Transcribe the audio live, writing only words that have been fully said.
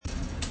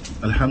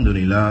الحمد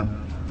لله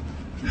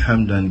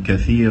حمدا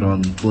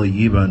كثيرا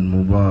طيبا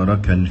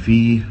مباركا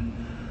فيه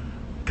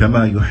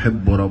كما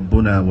يحب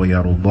ربنا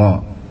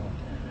ويرضى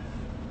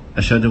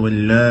أشهد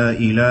أن لا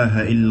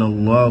إله إلا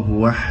الله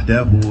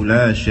وحده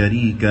لا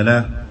شريك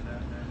له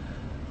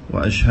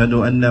وأشهد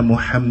أن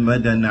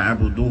محمدا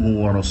عبده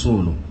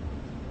ورسوله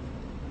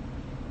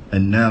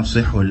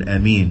الناصح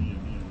الأمين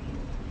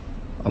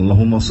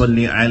اللهم صل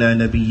على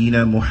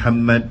نبينا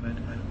محمد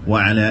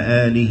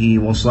وعلى آله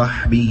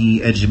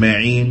وصحبه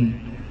أجمعين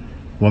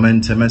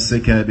ومن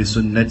تمسك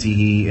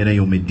بسنته إلى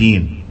يوم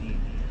الدين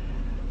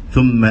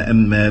ثم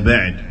أما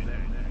بعد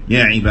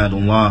يا عباد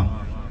الله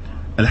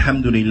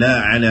الحمد لله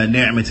على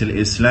نعمة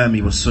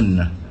الإسلام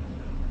والسنة.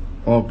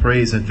 All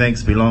praise and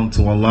thanks belong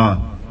to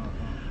Allah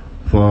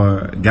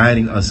for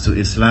guiding us to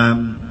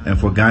Islam and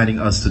for guiding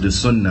us to the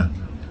Sunnah.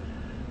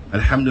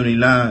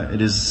 Alhamdulillah,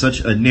 it is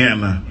such a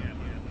ni'mah,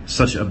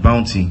 such a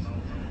bounty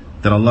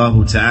that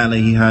Allah Ta'ala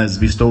He has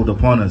bestowed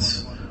upon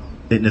us.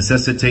 It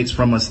necessitates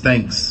from us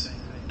thanks,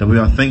 that we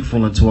are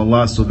thankful unto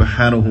Allah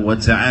Subhanahu wa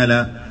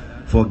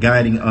Ta'ala for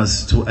guiding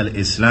us to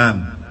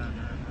Al-Islam.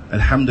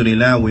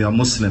 Alhamdulillah, we are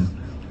Muslim.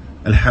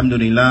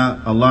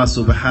 Alhamdulillah, Allah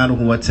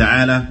Subhanahu wa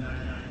Ta'ala,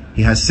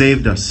 He has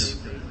saved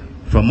us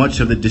from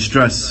much of the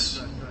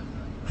distress,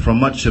 from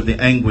much of the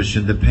anguish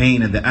and the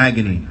pain and the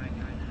agony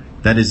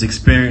that is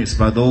experienced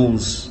by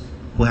those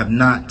who have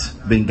not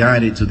been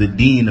guided to the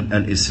deen of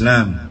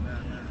Al-Islam.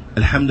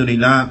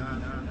 Alhamdulillah,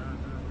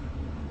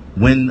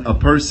 when a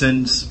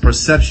person's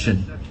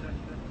perception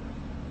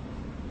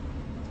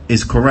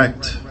is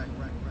correct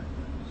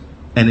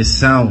and is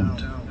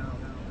sound,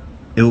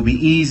 it will be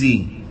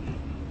easy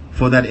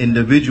for that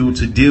individual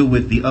to deal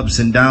with the ups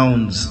and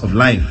downs of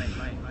life.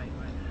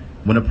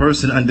 When a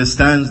person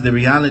understands the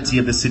reality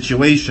of the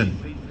situation,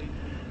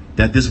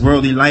 that this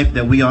worldly life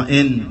that we are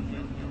in,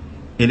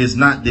 it is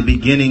not the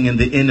beginning and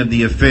the end of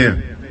the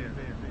affair,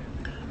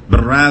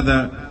 but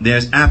rather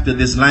there's after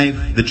this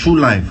life, the true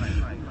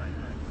life.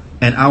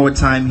 And our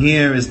time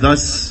here is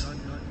thus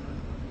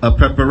a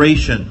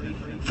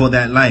preparation for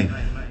that life.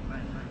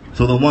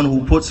 So the one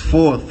who puts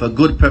forth a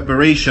good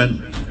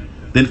preparation,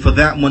 then for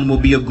that one will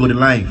be a good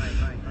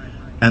life.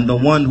 And the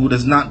one who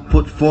does not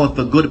put forth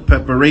a good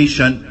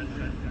preparation,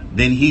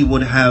 then he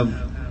would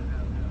have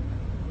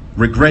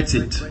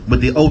regretted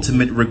with the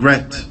ultimate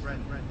regret.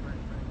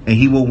 And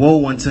he will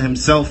woe unto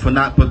himself for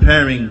not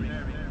preparing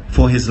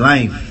for his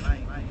life.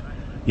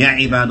 Ya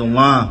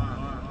ibadullah,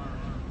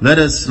 let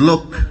us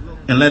look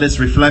and let us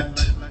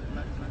reflect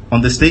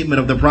on the statement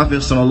of the Prophet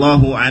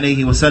sallallahu alaihi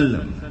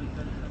wasallam,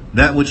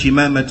 that which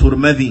Imam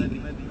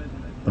at-Tirmidhi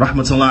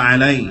rahmatullah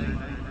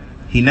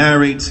alayhi, he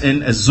narrates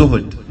in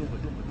Az-Zuhd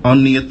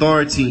on the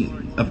authority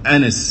of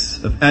Anas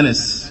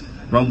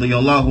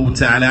radiyallahu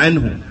ta'ala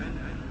anhu.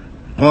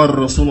 قال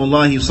رسول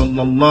الله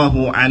صلى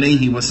الله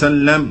عليه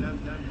وسلم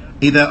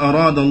إذا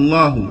أراد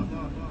الله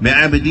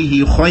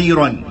بعبده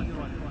خيرا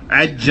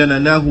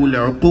عجل له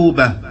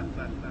العقوبة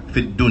في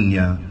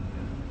الدنيا.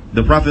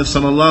 The Prophet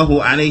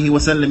sallallahu alaihi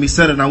wasallam, he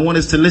said, and I want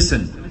us to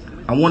listen,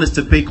 I want us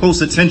to pay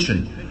close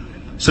attention,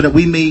 so that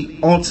we may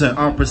alter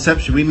our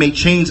perception, we may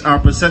change our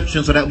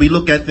perception, so that we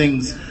look at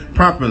things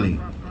properly.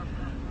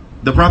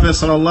 The Prophet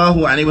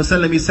sallallahu alaihi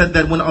wasallam, he said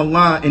that when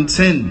Allah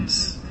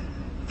intends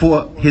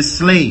for His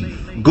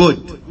slave good,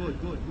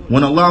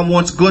 when Allah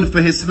wants good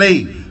for His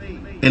slave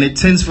and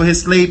intends for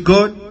His slave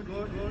good,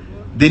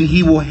 then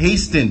He will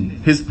hasten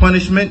His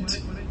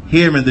punishment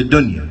here in the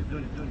dunya.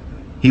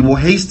 He will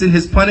hasten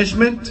His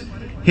punishment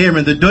here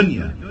in the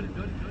dunya.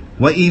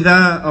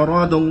 وَإِذَا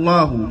أَرَادَ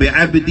اللَّهُ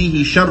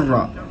بِعَبْدِهِ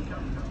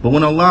شَرًّا, but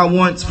when Allah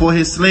wants for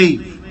His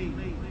slave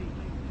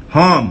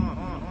harm,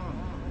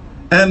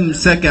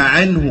 أَمْسَكَ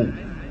عَنْهُ,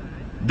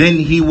 then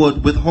He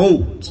would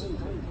withhold.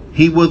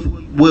 He will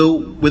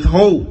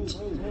withhold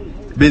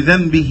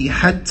بِذَنْبِهِ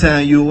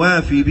حَتَّى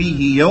يُوَافِي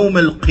بِهِ يَوْمَ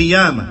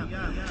الْقِيَامَةِ,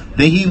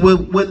 then He will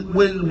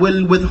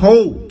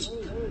withhold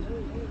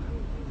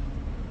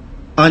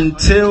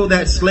until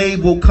that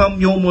slave will come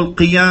Yawmul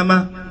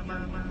Qiyamah,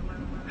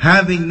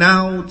 having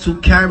now to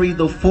carry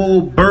the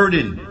full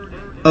burden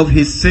of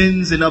his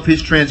sins and of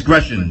his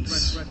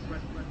transgressions.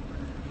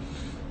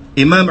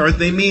 Imam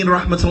Uthaymeen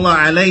rahmatullah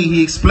alayhi,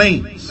 he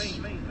explains,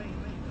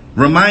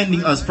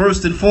 reminding us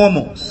first and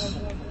foremost,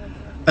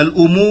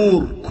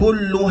 al-umur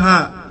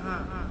kulluha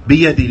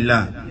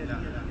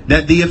biyadillah,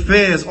 that the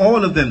affairs,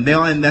 all of them, they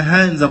are in the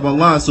hands of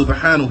Allah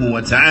subhanahu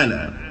wa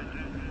ta'ala.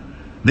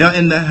 They are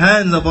in the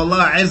hands of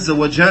Allah azza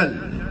wa jal.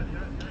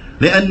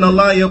 لأن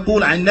الله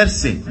يقول عن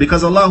نفسه,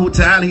 because Allah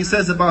ta'ala, He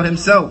says about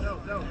Himself,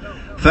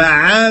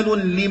 فَعَالٌ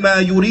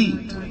لِمَا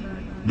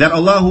يُرِيد, that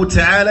Allah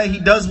ta'ala, He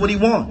does what He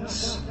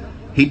wants.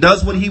 He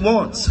does what He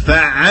wants.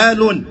 فَعَالٌ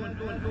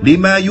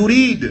لِمَا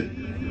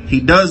يُرِيد, He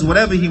does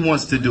whatever He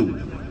wants to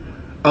do.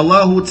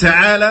 Allah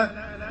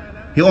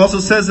ta'ala, He also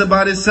says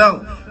about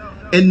Himself,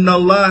 إِنَّ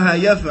اللَّهَ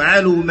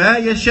يَفْعَلُ مَا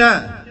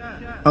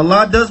يَشَاءُ,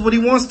 Allah does what He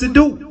wants to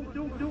do.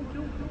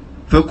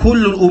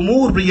 فَكُلُّ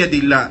الْأُمُورِ بِيَدِ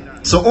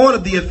اللَّهِ, so all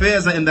of the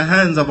affairs are in the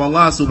hands of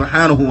Allah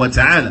subhanahu wa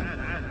ta'ala.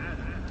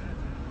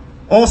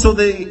 Also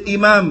the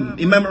Imam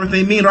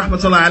Uthaymeen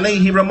rahmatullah alayhi,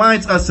 he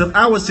reminds us of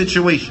our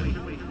situation.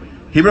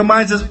 He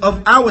reminds us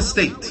of our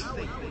state.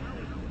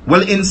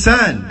 Well,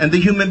 insan, and the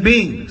human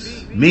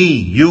beings, me,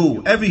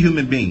 you, every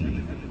human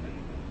being.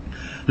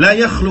 La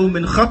yakhlu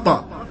min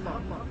khata.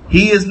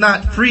 He is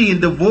not free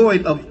and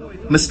devoid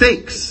of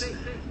mistakes.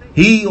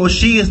 He or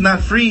she is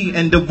not free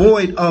and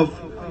devoid of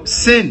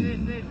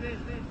sin.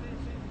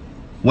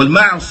 Wal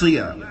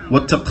ma'asiyah,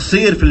 wal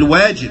taqsir fil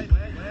wajib.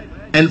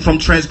 And from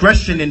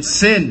transgression and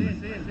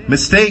sin,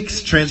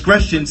 mistakes,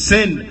 transgression,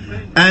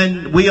 sin,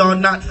 and we are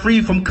not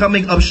free from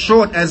coming up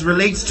short as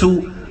relates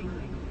to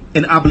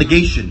an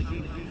obligation.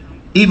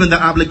 Even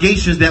the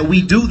obligations that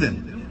we do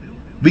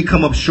them, we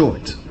come up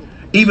short.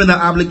 Even the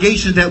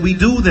obligations that we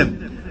do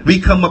them, we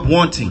come up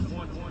wanting.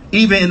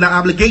 Even in the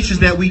obligations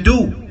that we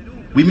do,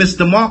 we miss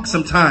the mark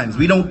sometimes.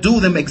 We don't do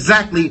them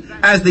exactly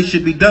as they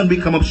should be done,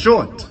 we come up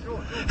short.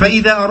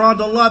 فَإِذَا أَرَادَ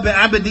اللَّهُ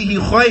بِعَبْدِهِ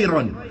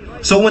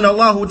خَيْرًا. So when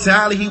Allah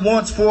Ta'ala, He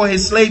wants for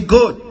His slave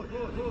good,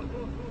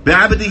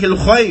 بِعَبْدِهِ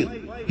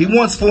الْخَيْرِ, He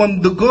wants for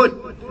him the good,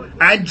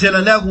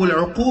 عَجَّلَ لَهُ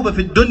الْعُقُوبَ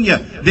فِي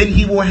الدُّنْيَا, then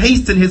He will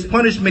hasten His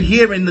punishment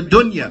here in the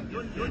dunya.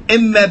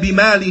 إِمَّا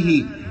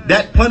بِمَالِهِ,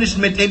 that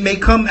punishment, it may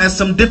come as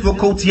some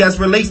difficulty as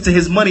relates to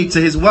his money, to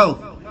his wealth.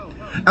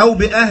 أَوْ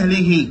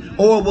بِأَهْلِهِ,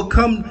 or will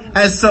come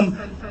as some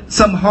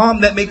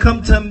harm that may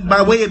come to him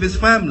by way of his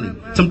family.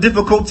 Some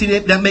difficulty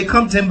that may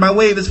come to him by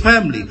way of his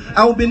family.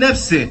 أَوْ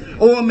بِنَفْسِهِ,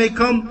 or may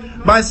come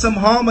by some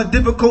harm or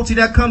difficulty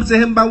that comes to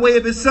him by way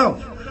of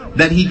himself.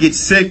 That he gets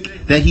sick,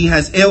 that he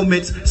has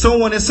ailments,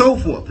 so on and so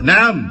forth.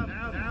 نعم.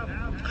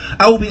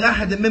 أَوْ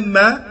بِأَحَدٍ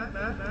مِمَّا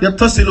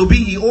يتصل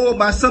به, or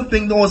by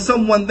something or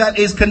someone that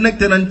is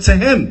connected unto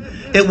him,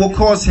 it will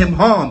cause him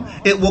harm,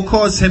 it will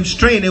cause him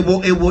strain, it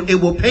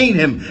will pain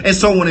him, and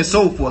so on and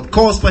so forth,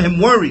 cause for him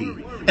worry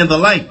and the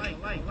like.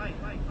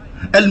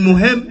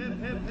 Al-muhim,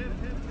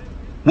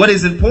 what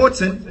is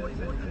important,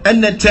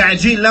 أن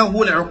التعجيل له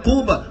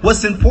العقوبة,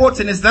 what's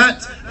important is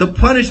that the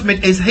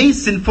punishment is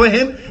hastened for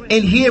him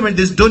in here in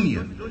this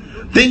dunya.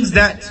 Things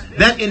that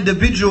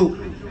individual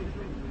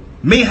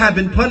may have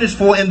been punished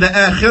for in the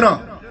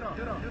akhirah,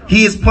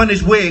 he is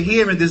punished where?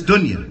 Here in this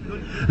dunya.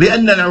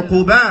 لأن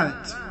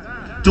العقوبات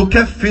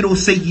تكفر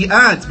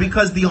السيئات,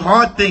 because the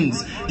hard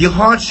things, the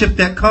hardship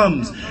that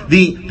comes,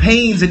 the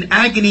pains and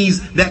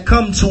agonies that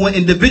come to an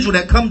individual,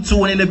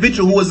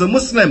 who is a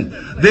Muslim,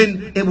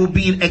 then it will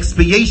be an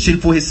expiation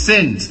for his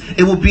sins.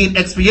 It will be an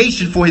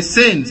expiation for his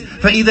sins.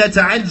 فإذا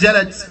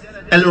تعجلت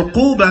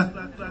العقوبة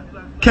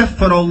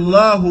كفر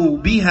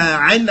الله بها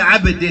عن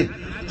عبده.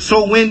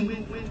 So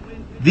when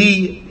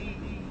the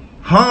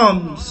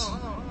harms,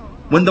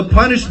 when the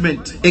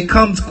punishment, it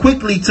comes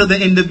quickly to the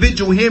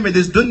individual here in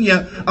this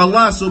dunya,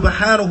 Allah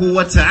subhanahu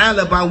wa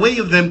ta'ala, by way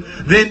of them,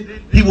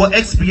 then He will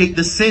expiate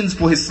the sins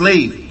for His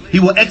slave.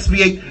 He will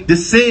expiate the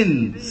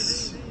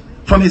sins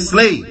from His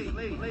slave.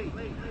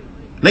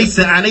 لَيْسَ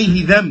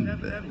عَلَيْهِ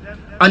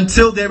ذَنْبٍ,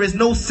 until there is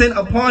no sin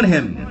upon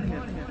him.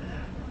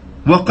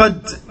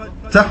 وَقَدْ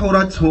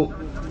طَهَرَتْهُ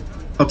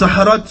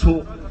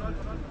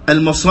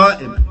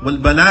الْمَصَائِبِ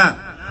وَالْبَلَاءِ,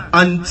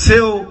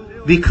 until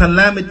the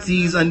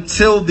calamities,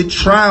 until the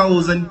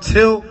trials,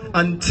 until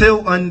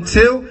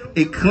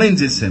it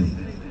cleanses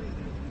him.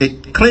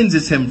 It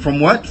cleanses him from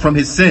what? From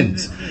his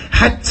sins.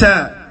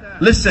 Hatta,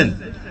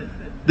 listen,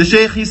 the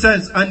Shaykh, he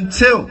says,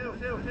 until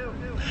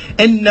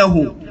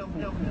إنه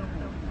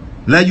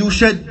لا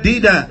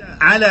يشدد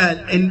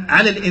على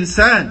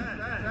الإنسان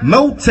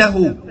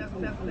موته,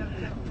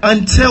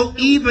 until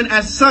even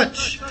as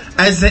such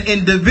as the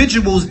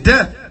individual's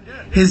death,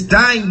 his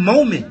dying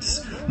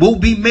moments will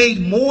be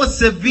made more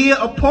severe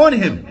upon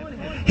him.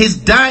 His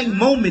dying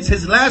moments,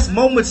 his last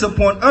moments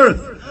upon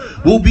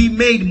earth, will be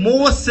made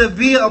more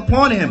severe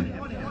upon him,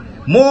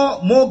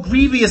 more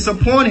grievous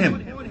upon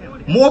him,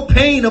 more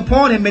pain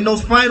upon him in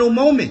those final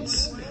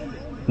moments.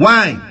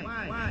 Why?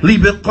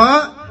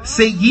 لِبِقَاء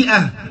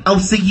سَيِّئَةٍ أَوْ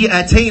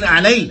سَيِّئَتَيْنَ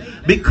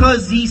عَلَيْهِ,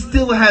 because he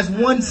still has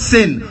one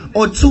sin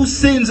or two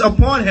sins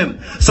upon him.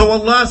 So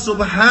Allah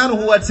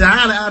subhanahu wa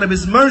ta'ala, out of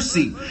His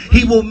mercy,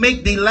 He will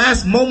make the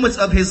last moments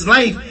of his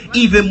life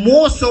even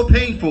more so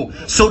painful.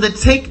 So to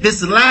take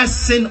this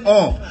last sin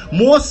off,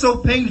 more so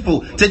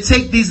painful to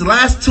take these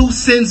last two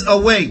sins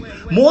away,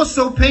 more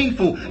so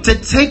painful to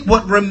take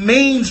what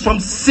remains from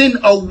sin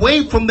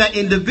away from that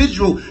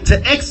individual,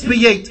 to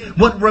expiate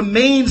what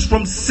remains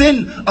from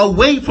sin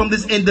away from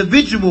this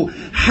individual,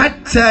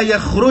 حتى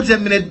يخرج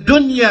من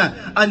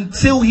الدنيا,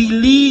 until he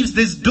leaves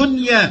this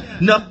dunya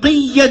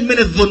نقيا من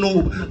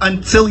الذنوب,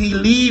 until he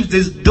leaves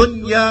this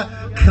dunya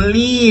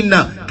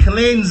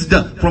cleansed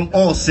from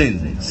all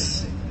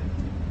sins.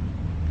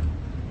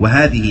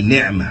 وهذه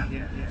نعمة,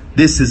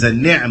 this is a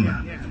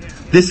ni'mah,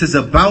 this is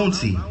a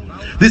bounty.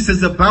 This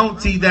is a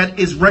bounty that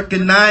is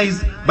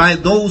recognized by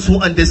those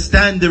who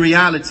understand the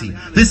reality.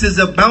 This is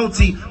a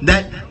bounty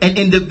that an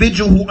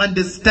individual who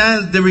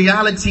understands the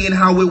reality and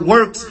how it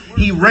works,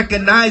 he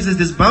recognizes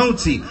this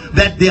bounty.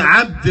 That the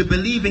abd, the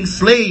believing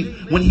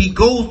slave, when he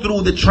goes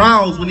through the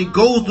trials, when he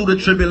goes through the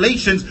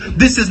tribulations,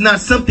 this is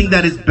not something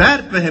that is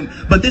bad for him,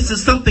 but this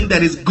is something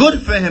that is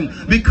good for him.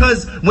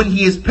 Because when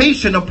he is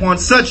patient upon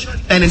such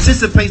and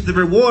anticipates the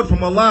reward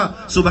from Allah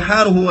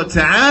subhanahu wa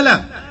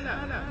ta'ala,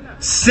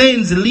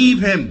 sins leave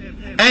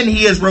him and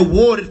he is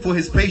rewarded for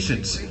his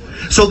patience.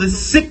 So the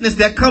sickness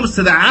that comes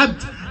to the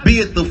abd, be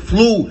it the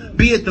flu,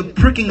 be it the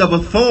pricking of a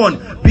thorn,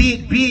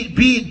 be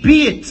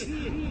it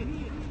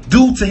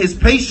due to his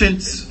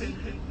patience,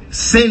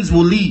 sins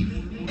will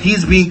leave. He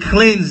is being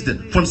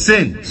cleansed from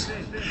sins.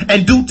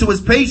 And due to his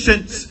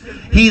patience,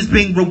 he is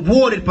being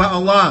rewarded by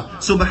Allah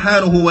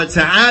subhanahu wa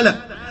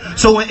ta'ala.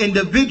 So an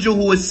individual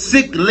who is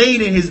sick,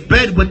 laid in his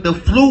bed with the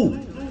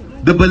flu,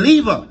 the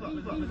believer,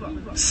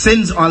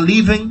 sins are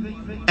leaving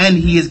and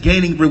he is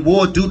gaining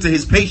reward due to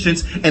his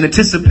patience and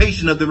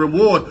anticipation of the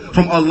reward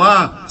from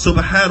Allah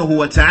subhanahu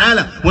wa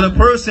ta'ala. When a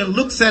person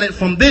looks at it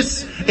from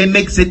this, it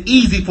makes it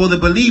easy for the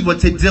believer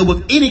to deal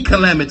with any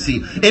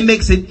calamity. It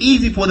makes it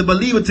easy for the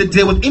believer to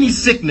deal with any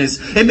sickness.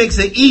 It makes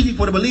it easy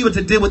for the believer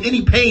to deal with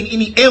any pain,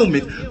 any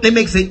ailment. It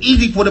makes it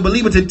easy for the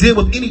believer to deal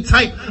with any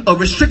type of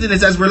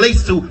restrictedness as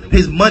relates to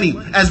his money,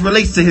 as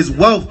relates to his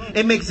wealth.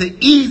 It makes it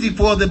easy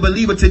for the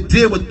believer to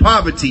deal with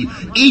poverty,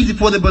 easy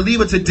for the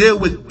believer to deal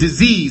with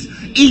disease,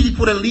 easy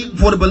for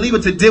the believer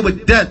to deal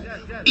with death,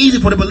 easy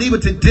for the believer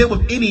to deal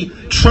with any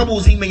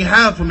troubles he may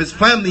have from his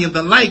family and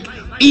the like.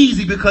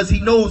 Easy because he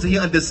knows and he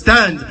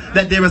understands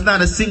that there is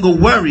not a single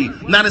worry,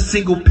 not a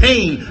single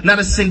pain, not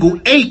a single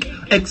ache,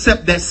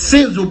 except that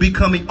sins will be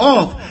coming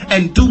off.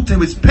 And due to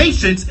his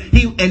patience,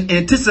 he in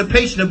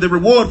anticipation of the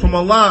reward from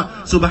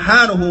Allah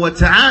subhanahu wa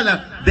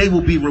ta'ala, they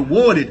will be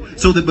rewarded.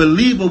 So the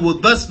believer will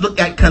thus look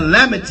at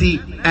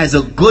calamity as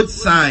a good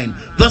sign,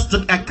 thus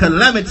look at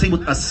calamity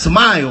with a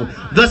smile,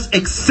 thus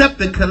accept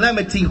the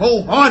calamity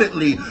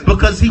wholeheartedly,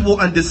 because he will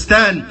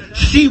understand,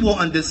 she will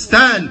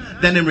understand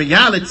that in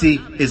reality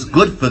is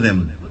good for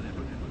them.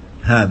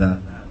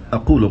 هذا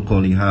أقول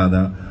قولي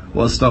هذا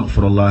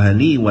وأستغفر الله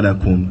لي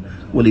ولكم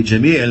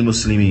ولجميع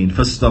المسلمين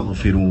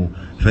فاستغفروا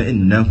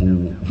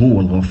فإنه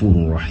هو الغفور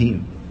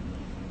الرحيم.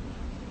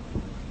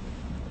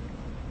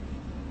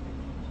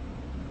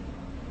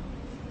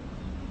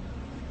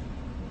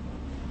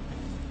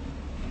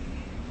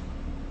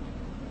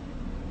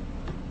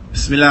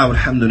 بسم الله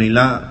والحمد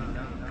لله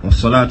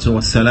والصلاة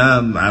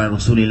والسلام على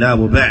رسول الله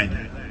وبعد.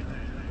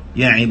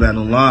 يا عباد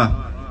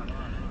الله,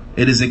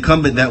 it is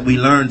incumbent that we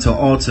learn to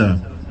alter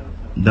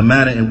the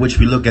manner in which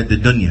we look at the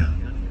dunya,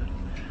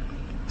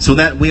 so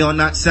that we are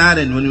not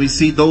saddened when we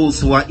see those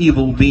who are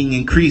evil being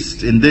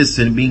increased in this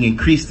and being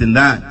increased in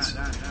that.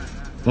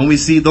 When we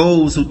see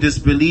those who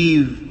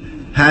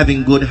disbelieve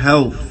having good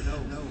health,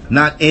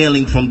 not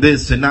ailing from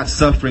this and not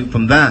suffering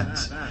from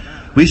that,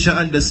 we should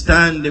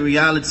understand the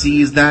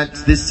reality is that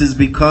this is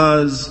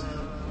because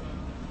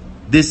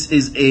this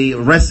is a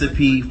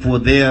recipe for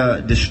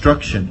their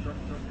destruction,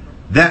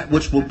 that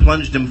which will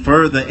plunge them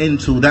further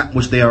into that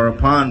which they are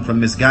upon from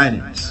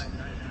misguidance.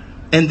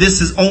 And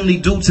this is only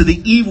due to the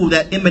evil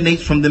that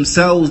emanates from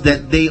themselves,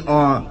 that they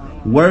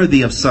are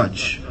worthy of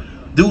such.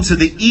 Due to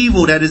the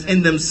evil that is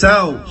in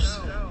themselves,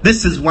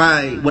 this is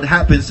why what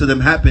happens to them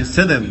happens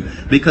to them.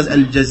 Because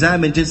al-jaza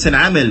min jins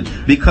al-amal,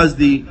 because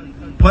the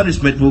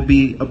punishment will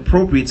be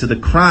appropriate to the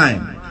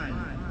crime.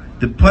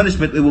 The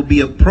punishment, it will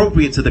be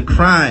appropriate to the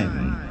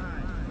crime.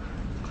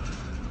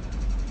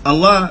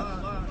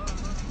 Allah,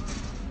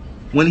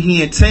 when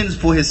He intends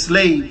for His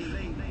slave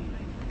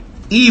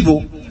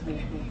evil,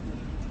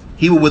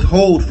 He will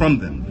withhold from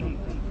them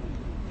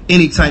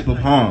any type of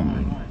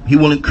harm. He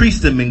will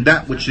increase them in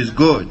that which is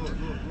good,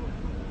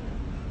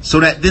 so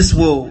that this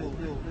will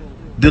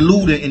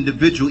delude an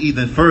individual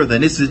even further.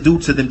 And this is due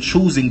to them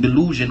choosing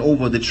delusion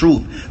over the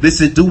truth.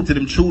 This is due to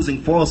them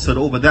choosing falsehood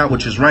over that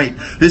which is right.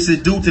 This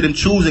is due to them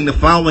choosing the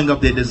following of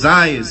their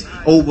desires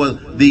over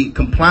the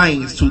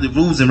compliance to the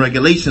rules and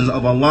regulations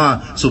of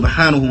Allah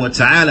subhanahu wa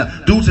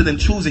ta'ala. Due to them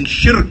choosing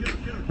shirk,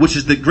 which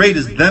is the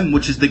greatest them,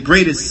 which is the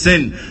greatest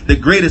sin, the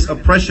greatest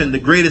oppression, the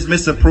greatest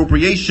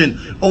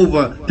misappropriation,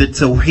 over the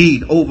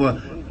tawheed,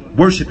 over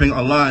worshipping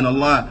Allah and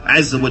Allah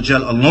Azza wa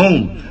Jal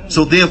alone.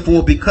 So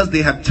therefore, because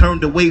they have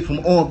turned away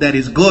from all that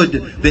is good,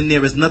 then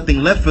there is nothing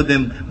left for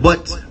them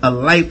but a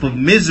life of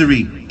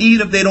misery.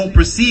 Even if they don't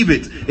perceive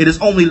it, it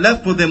is only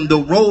left for them the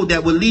road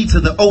that will lead to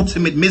the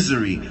ultimate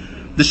misery.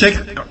 The Shaykh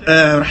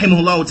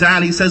rahimahullah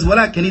ta'ala, he says,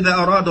 وَلَكِنْ إِذَا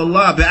أَرَادَ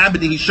اللَّهُ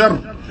بِعَبْدِهِ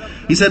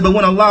شَرٌّ. He said, but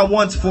when Allah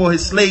wants for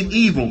His slave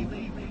evil,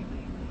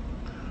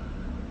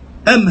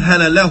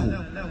 أَمْهَلَ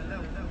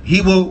لَهُ,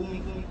 He will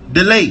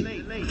delay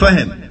for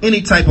him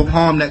any type of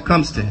harm that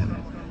comes to him.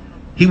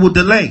 He will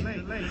delay.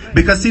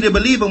 Because see, the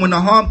believer, when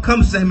the harm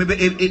comes to him,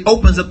 it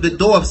opens up the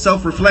door of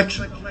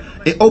self-reflection.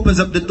 It opens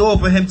up the door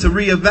for him to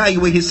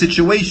reevaluate his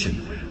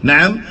situation.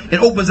 Naam, it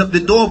opens up the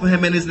door for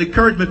him and is an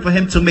encouragement for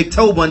him to make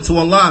tawbah unto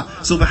Allah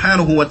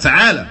subhanahu wa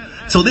ta'ala.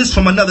 So this,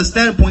 from another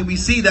standpoint, we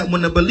see that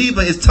when the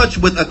believer is touched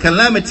with a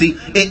calamity,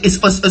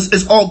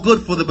 it's all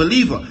good for the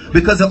believer,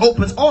 because it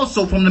opens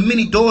also from the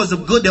many doors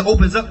of good that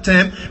opens up to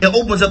him. It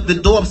opens up the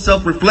door of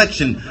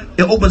self-reflection.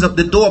 It opens up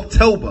the door of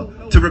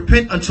tawbah, to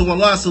repent unto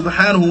Allah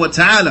subhanahu wa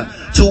ta'ala,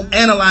 to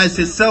analyze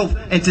himself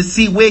and to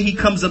see where he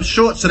comes up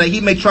short, so that he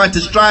may try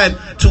to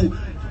strive to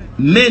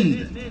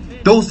mend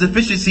those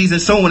deficiencies and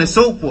so on and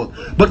so forth.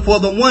 But for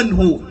the one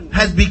who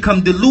has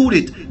become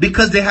deluded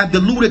because they have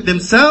deluded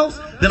themselves,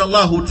 then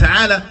Allah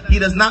Ta'ala, He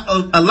does not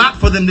allot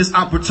for them this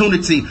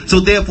opportunity. So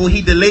therefore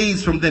He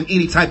delays from them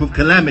any type of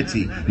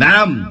calamity.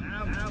 Naam.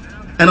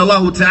 And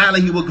Allah Ta'ala,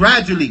 He will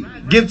gradually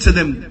give to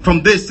them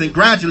from this and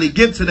gradually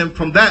give to them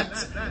from that.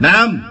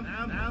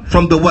 Naam.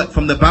 From the what?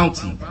 From the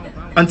bounty.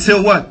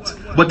 Until what?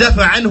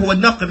 وَدَفَعَ عَنْهُ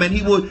وَالنَّقْمَ, and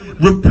He will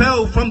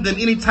repel from them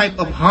any type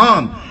of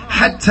harm.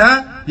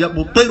 حَتَّى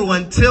يَبْطِرُ,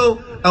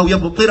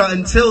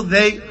 until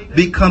they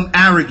become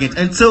arrogant,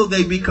 until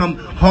they become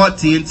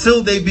haughty,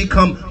 until they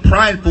become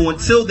prideful,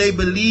 until they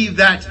believe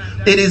that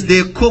it is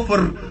their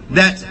kufr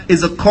that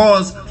is a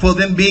cause for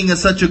them being in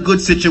such a good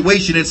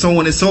situation, and so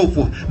on and so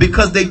forth.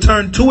 Because they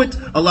turned to it,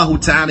 Allah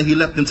Ta'ala, He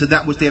left them to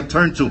that which they have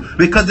turned to.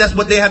 Because that's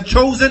what they have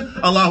chosen,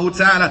 Allah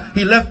Ta'ala,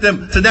 He left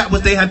them to that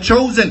which they have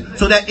chosen.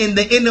 So that in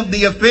the end of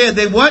the affair,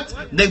 they what?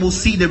 They will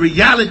see the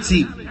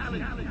reality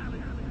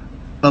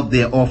of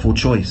their awful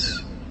choice.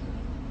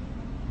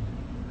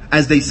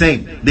 As they say,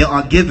 they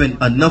are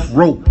given enough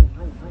rope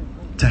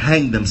to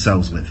hang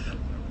themselves with.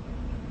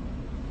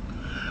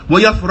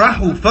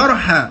 وَيَفْرَحُ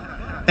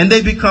فَرْحًا, and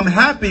they become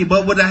happy,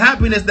 but with a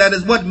happiness that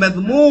is what?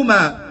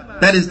 مَذْمُومًا,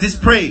 that is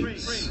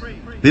dispraise.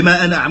 بِمَا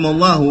أَنَعْمَ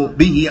اللَّهُ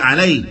بِهِ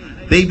عَلَيْهِ,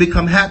 they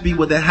become happy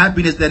with a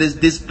happiness that is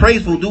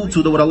dispraiseful due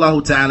to what Allah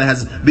Ta'ala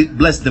has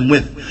blessed them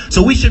with.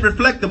 So we should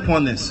reflect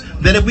upon this,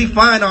 that if we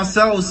find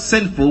ourselves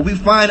sinful, we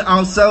find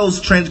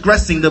ourselves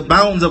transgressing the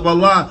bounds of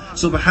Allah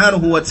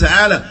Subhanahu wa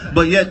Ta'ala,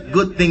 but yet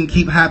good thing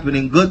keep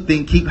happening, good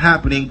thing keep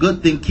happening,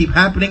 good thing keep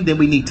happening, then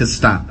we need to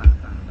stop.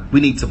 We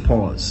need to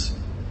pause.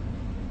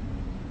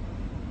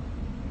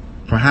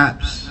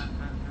 Perhaps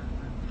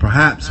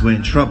we're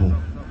in trouble.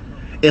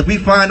 If we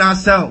find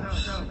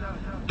ourselves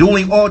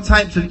doing all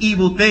types of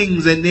evil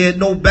things and there are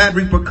no bad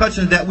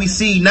repercussions that we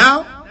see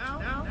now,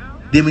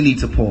 then we need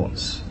to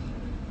pause.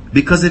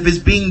 Because if it's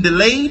being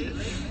delayed,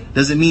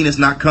 doesn't mean it's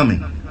not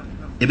coming.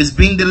 If it's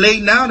being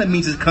delayed now, that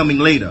means it's coming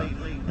later.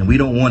 And we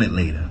don't want it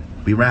later.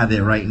 We rather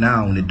it right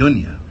now in the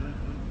dunya.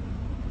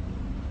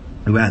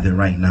 We rather it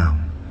right now.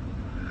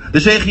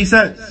 The Shaykh, he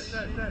says,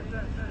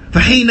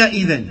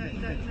 فَحِينَئِذٍ,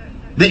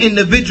 the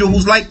individual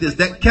who's like this,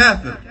 that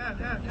kafir,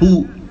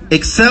 who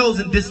excels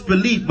in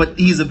disbelief, but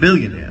he's a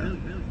billionaire.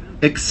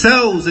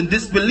 Excels in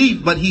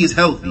disbelief, but he is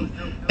healthy.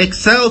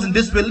 Excels in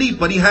disbelief,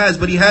 but he has.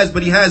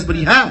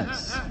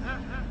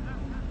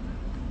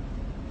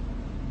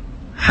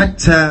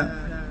 حتى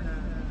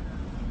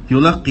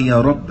يلقي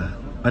ربه,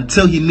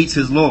 until he meets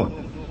his Lord.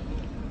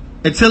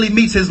 Until he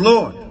meets his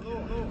Lord.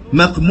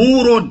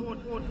 مغمور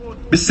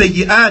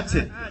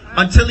بالسيئات,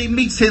 until he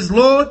meets his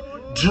Lord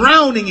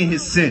drowning in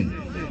his sin,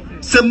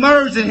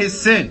 submerged in his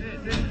sin.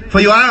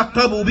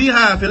 فيعاقب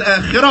بها في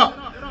الآخرة,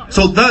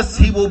 so thus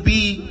he will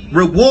be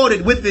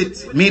rewarded with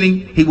it,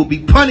 meaning he will be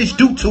punished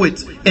due to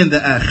it in the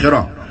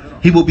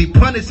akhirah. He will be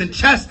punished and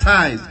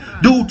chastised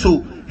due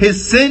to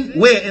his sin,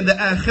 where? In the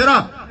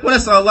akhirah.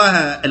 وَنَسْأَلَ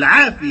اللَّهَ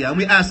الْعَافِيَةَ, and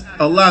we ask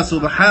Allah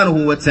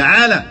subhanahu wa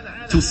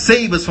ta'ala to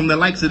save us from the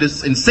likes of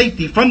this and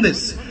safety from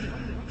this.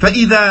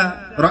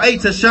 فَإِذَا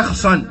رَأَيْتَ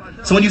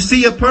شَخْصًا, so when you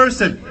see a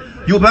person,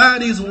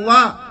 يُبَارِزُ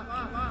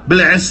اللَّهِ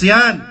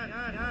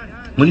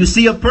بِالْعِصْيَانِ, when you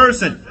see a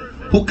person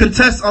who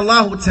contests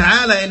Allah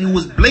Ta'ala and who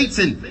was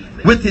blatant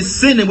with his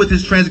sin and with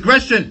his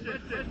transgression.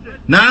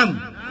 Naam.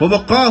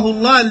 وَوَقَاهُ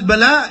اللَّهُ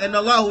الْبَلَاءِ, and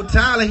Allah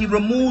Ta'ala, He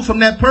removes from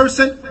that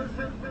person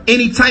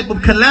any type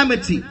of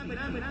calamity.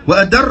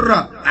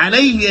 وَأَدَرَّ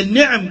عَلَيْهِ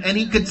النِّعَمِ, and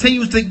He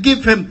continues to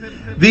give him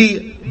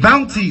the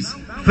bounties.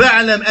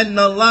 فَاعْلَمْ أَنَّ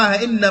اللَّهَ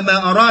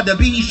إِنَّمَا أَرَادَ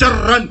بِهِ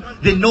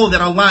شَرًّا, then know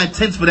that Allah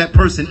intends for that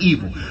person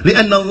evil.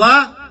 لِأَنَّ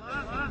اللَّهَ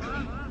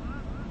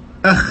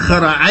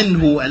أخر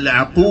عنه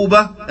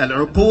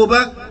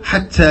العقوبة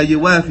حتى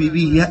يوافي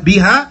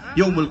بها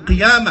يوم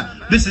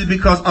القيامة. This is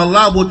because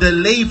Allah will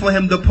delay for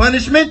him the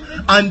punishment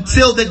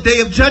until the day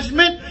of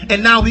judgment,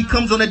 and now he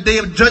comes on the day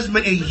of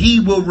judgment and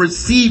he will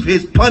receive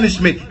his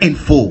punishment in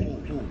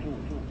full.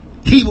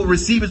 He will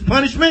receive his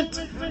punishment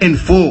in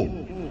full.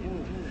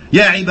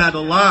 Ya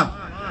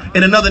ibadallah.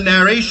 In another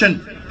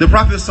narration, the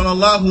Prophet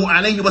sallallahu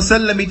alaihi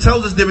wasallam, he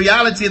tells us the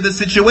reality of the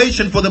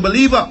situation for the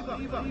believer.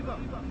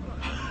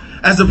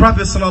 As the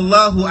Prophet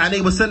sallallahu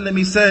alaihi wasallam,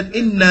 he said,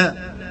 "Inna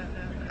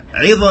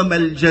عظم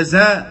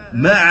الجزاء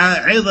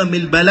مع عظم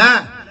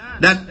البلاء,"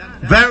 that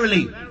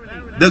verily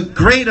the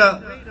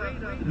greater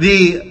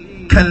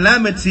the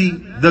calamity,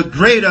 the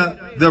greater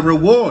the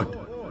reward.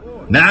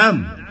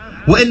 نعم.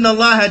 وإن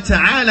الله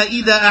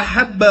تعالى إذا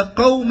أحب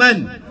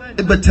قوما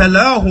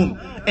ابتلاهم,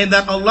 and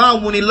that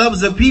Allah, when He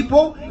loves a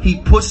people, He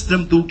puts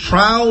them through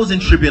trials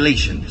and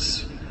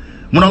tribulations.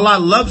 When Allah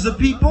loves a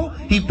people,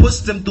 He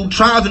puts them through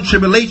trials and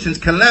tribulations,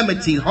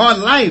 calamities, hard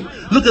life.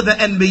 Look at the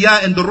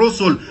Anbiya and the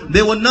Rusul.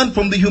 There were none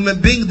from the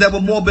human beings that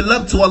were more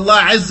beloved to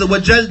Allah Azza wa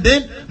Jal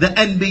than the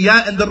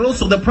Anbiya and the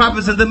Rusul, the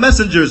prophets and the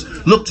messengers.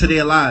 Look to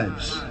their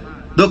lives.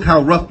 Look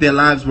how rough their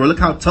lives were. Look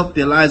how tough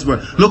their lives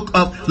were. Look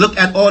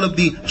at all of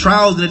the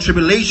trials and the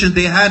tribulations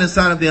they had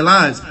inside of their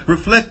lives.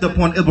 Reflect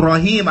upon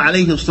Ibrahim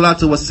alayhi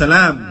salatu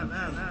wassalam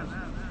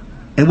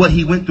and what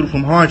he went through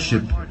from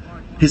hardship.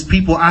 His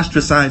people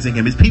ostracizing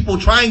him. His people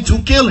trying to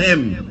kill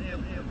him.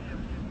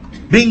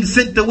 Being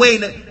sent away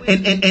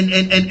and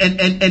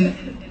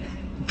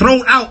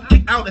thrown out,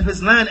 kicked out of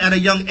his land at a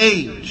young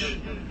age.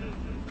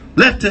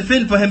 Left to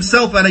fend for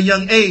himself at a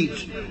young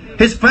age.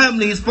 His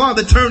family, his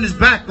father turned his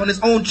back on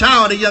his own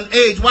child at a young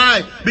age.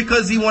 Why?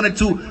 Because he wanted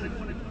to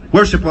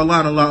worship Allah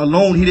and Allah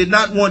alone. He did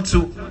not want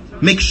to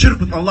make shirk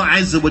with Allah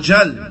Azza wa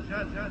Jal.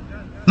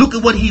 Look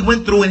at what he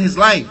went through in his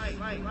life.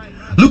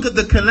 Look at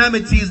the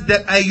calamities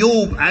that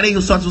Ayub alayhi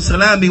salatu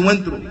wasalam he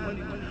went through.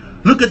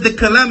 Look at the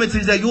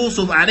calamities that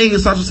Yusuf alayhi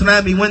salatu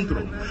wasalam he went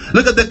through.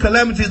 Look at the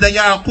calamities that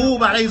Yaqub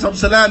alayhi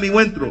salatu wasalam he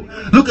went through.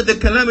 Look at the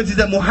calamities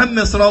that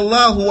Muhammad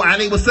sallallahu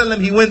alayhi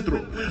wasallam he went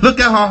through. Look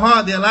at how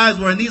hard their lives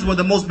were, and these were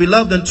the most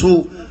beloved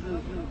unto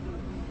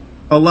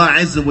Allah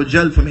Azza wa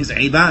Jal from His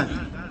ibad.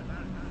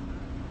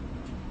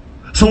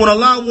 So when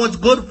Allah wants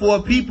good for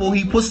a people,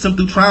 He puts them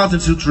through trials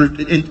and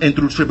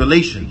through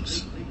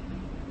tribulations.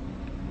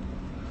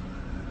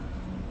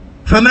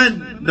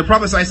 فَمَنْ, the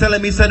Prophet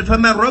ﷺ, he said,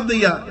 فَمَنْ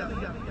رَضِيَ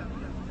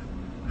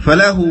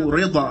فَلَهُ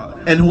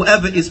رِضَى, and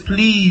whoever is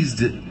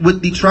pleased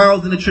with the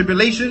trials and the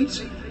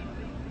tribulations,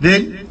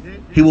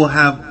 then he will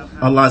have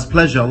Allah's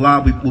pleasure.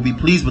 Allah will be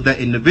pleased with that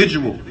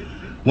individual.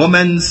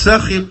 وَمَنْ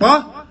سَخِطَ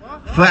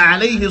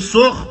فَعَلَيْهِ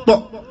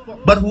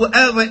السُّخْطُ, but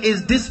whoever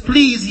is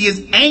displeased, he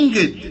is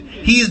angered,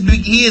 he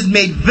is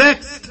made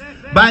vexed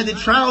by the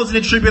trials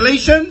and the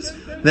tribulations,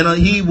 then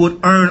he would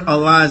earn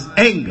Allah's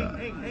anger.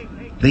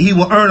 That he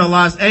will earn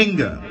Allah's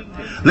anger.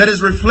 Let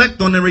us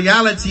reflect on the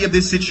reality of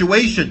this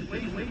situation,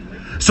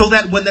 so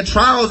that when the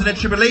trials and the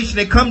tribulation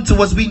they come to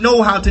us, we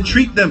know how to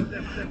treat them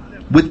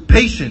with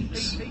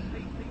patience.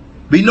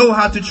 We know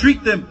how to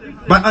treat them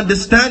by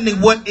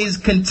understanding what is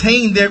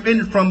contained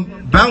therein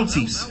from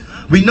bounties.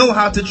 We know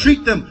how to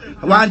treat them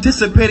while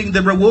anticipating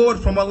the reward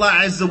from Allah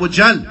Azza wa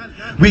Jal.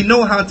 We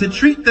know how to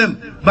treat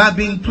them by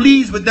being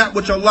pleased with that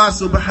which Allah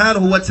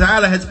subhanahu wa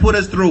ta'ala has put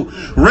us through.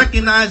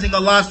 Recognizing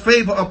Allah's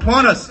favor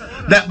upon us,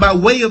 that by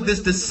way of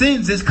this the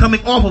sins is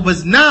coming off of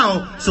us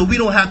now, so we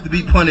don't have to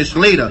be punished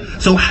later.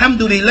 So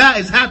alhamdulillah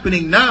is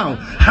happening now.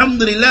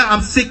 Alhamdulillah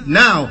I'm sick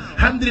now.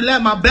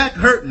 Alhamdulillah my back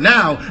hurt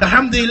now.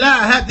 Alhamdulillah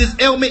I have this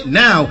ailment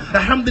now.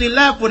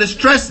 Alhamdulillah for the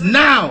stress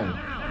now.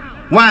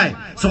 Why?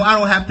 So I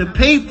don't have to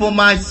pay for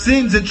my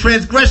sins and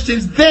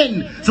transgressions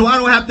then. So I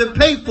don't have to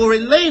pay for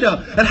it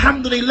later.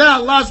 Alhamdulillah,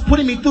 Allah's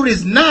putting me through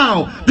this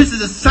now. This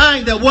is a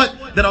sign that what?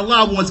 That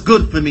Allah wants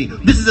good for me.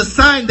 This is a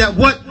sign that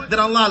what? That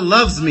Allah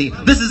loves me.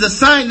 This is a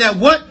sign that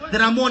what?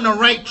 That I'm on the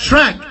right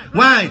track.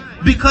 Why?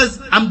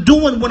 Because I'm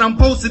doing what I'm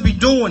supposed to be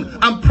doing.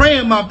 I'm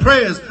praying my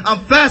prayers.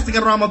 I'm fasting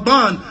in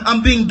Ramadan.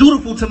 I'm being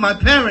dutiful to my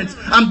parents.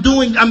 I'm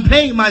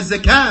paying my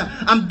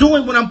zakah. I'm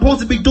doing what I'm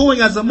supposed to be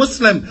doing as a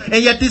Muslim.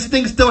 And yet this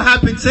thing still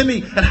happened to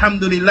me.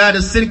 Alhamdulillah,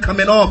 the sin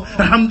coming off.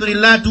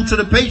 Alhamdulillah, due to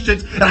the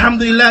patience.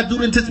 Alhamdulillah, due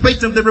to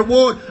anticipation of the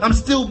reward. I'm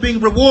still being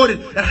rewarded.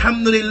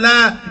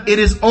 Alhamdulillah, it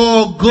is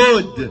all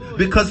good.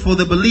 Because for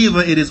the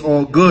believer, it is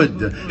all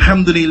good.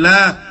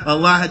 Alhamdulillah,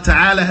 Allah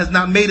Ta'ala has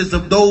not made us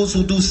of those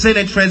who do sin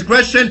and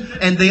transgression,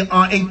 and they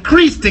are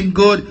increased in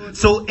good.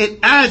 So it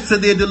adds to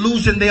their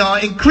delusion. They are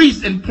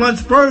increased and plunge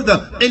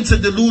further into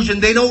delusion.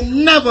 They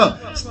don't never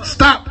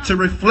stop to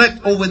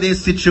reflect over their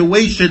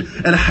situation.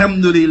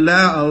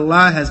 Alhamdulillah,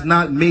 Allah has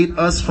not made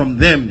us from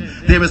them.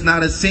 There is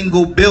not a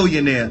single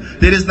billionaire.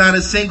 There is not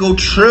a single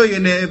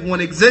trillionaire, if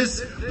one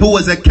exists, who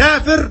is a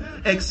kafir,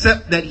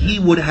 except that he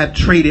would have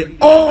traded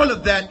all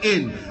of that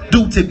in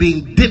due to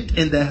being dipped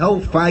in the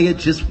hellfire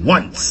just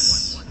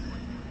once.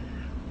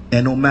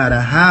 And no matter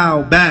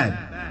how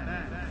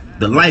bad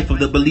the life of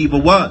the believer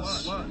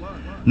was,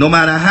 no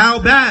matter how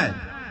bad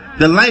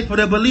the life of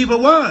the believer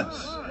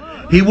was,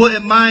 he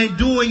wouldn't mind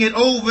doing it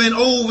over and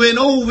over and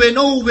over and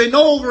over and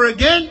over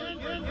again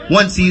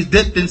once he's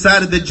dipped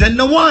inside of the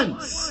Jannah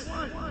once.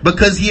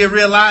 Because he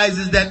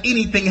realizes that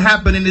anything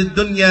happening in this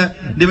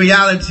dunya, the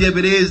reality of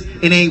it is,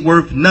 it ain't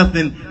worth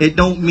nothing. It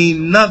don't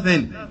mean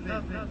nothing.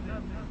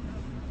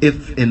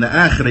 If in the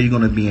akhirah you're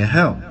going to be in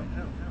hell.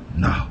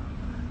 No.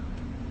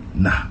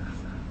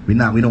 We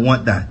don't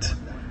want that.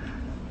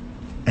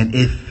 And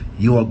if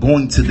you are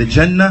going to the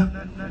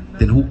Jannah,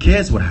 then who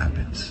cares what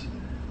happens?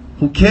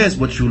 Who cares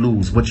what you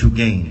lose, what you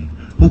gain?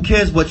 Who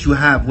cares what you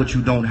have, what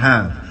you don't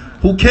have?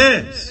 Who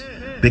cares?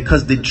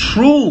 Because the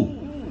true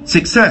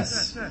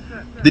success,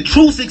 the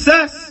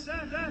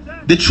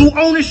true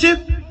ownership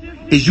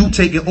is you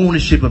taking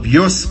ownership of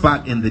your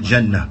spot in the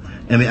Jannah.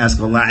 And we ask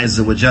Allah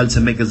Azza wa Jal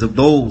to make us of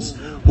those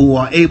who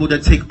are able to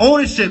take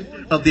ownership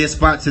of their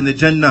spots in the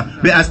Jannah.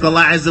 We ask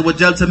Allah Azza wa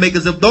Jal to make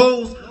us of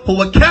those who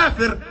were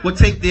kafir would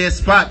take their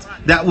spot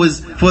that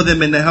was for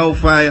them in the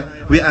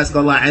hellfire. We ask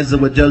Allah Azza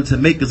wa Jal to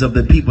make us of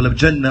the people of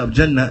Jannah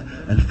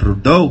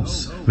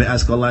al-Firdaus. We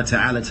ask Allah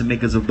Ta'ala to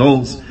make us of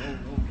those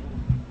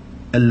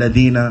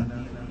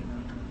الذين,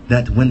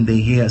 that when they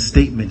hear a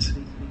statement,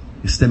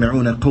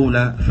 يستمعون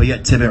قولا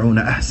فيتبعون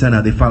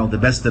أحسنا, they follow the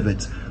best of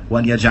it.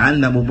 وأن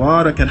يجعلنا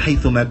مباركا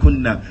حيثما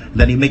كنا,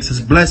 that He makes us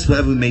blessed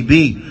wherever we may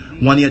be.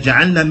 وأن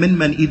يجعلنا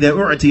ممن إذا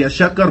أعطي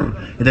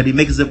شكر, that He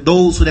makes us of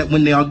those so that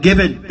when they are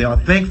given, they are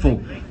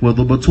thankful.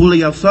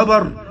 وذبطولي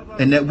الصبر,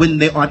 and that when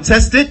they are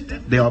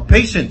tested, they are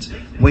patient.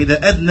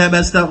 وإذا أذنب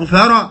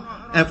استغفر,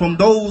 and from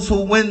those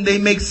who when they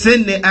make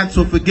sin they ask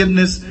for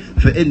forgiveness.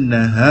 فإن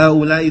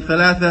هؤلاء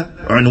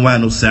ثلاثة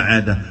عنوان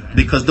السعادة,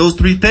 because those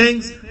three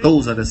things,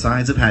 those are the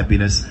signs of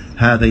happiness.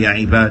 هذا يا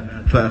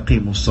عباد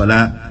فأقيموا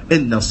الصلاة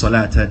إن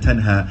الصلاة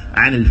تنهى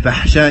عن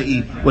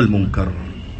الفحشاء والمنكر.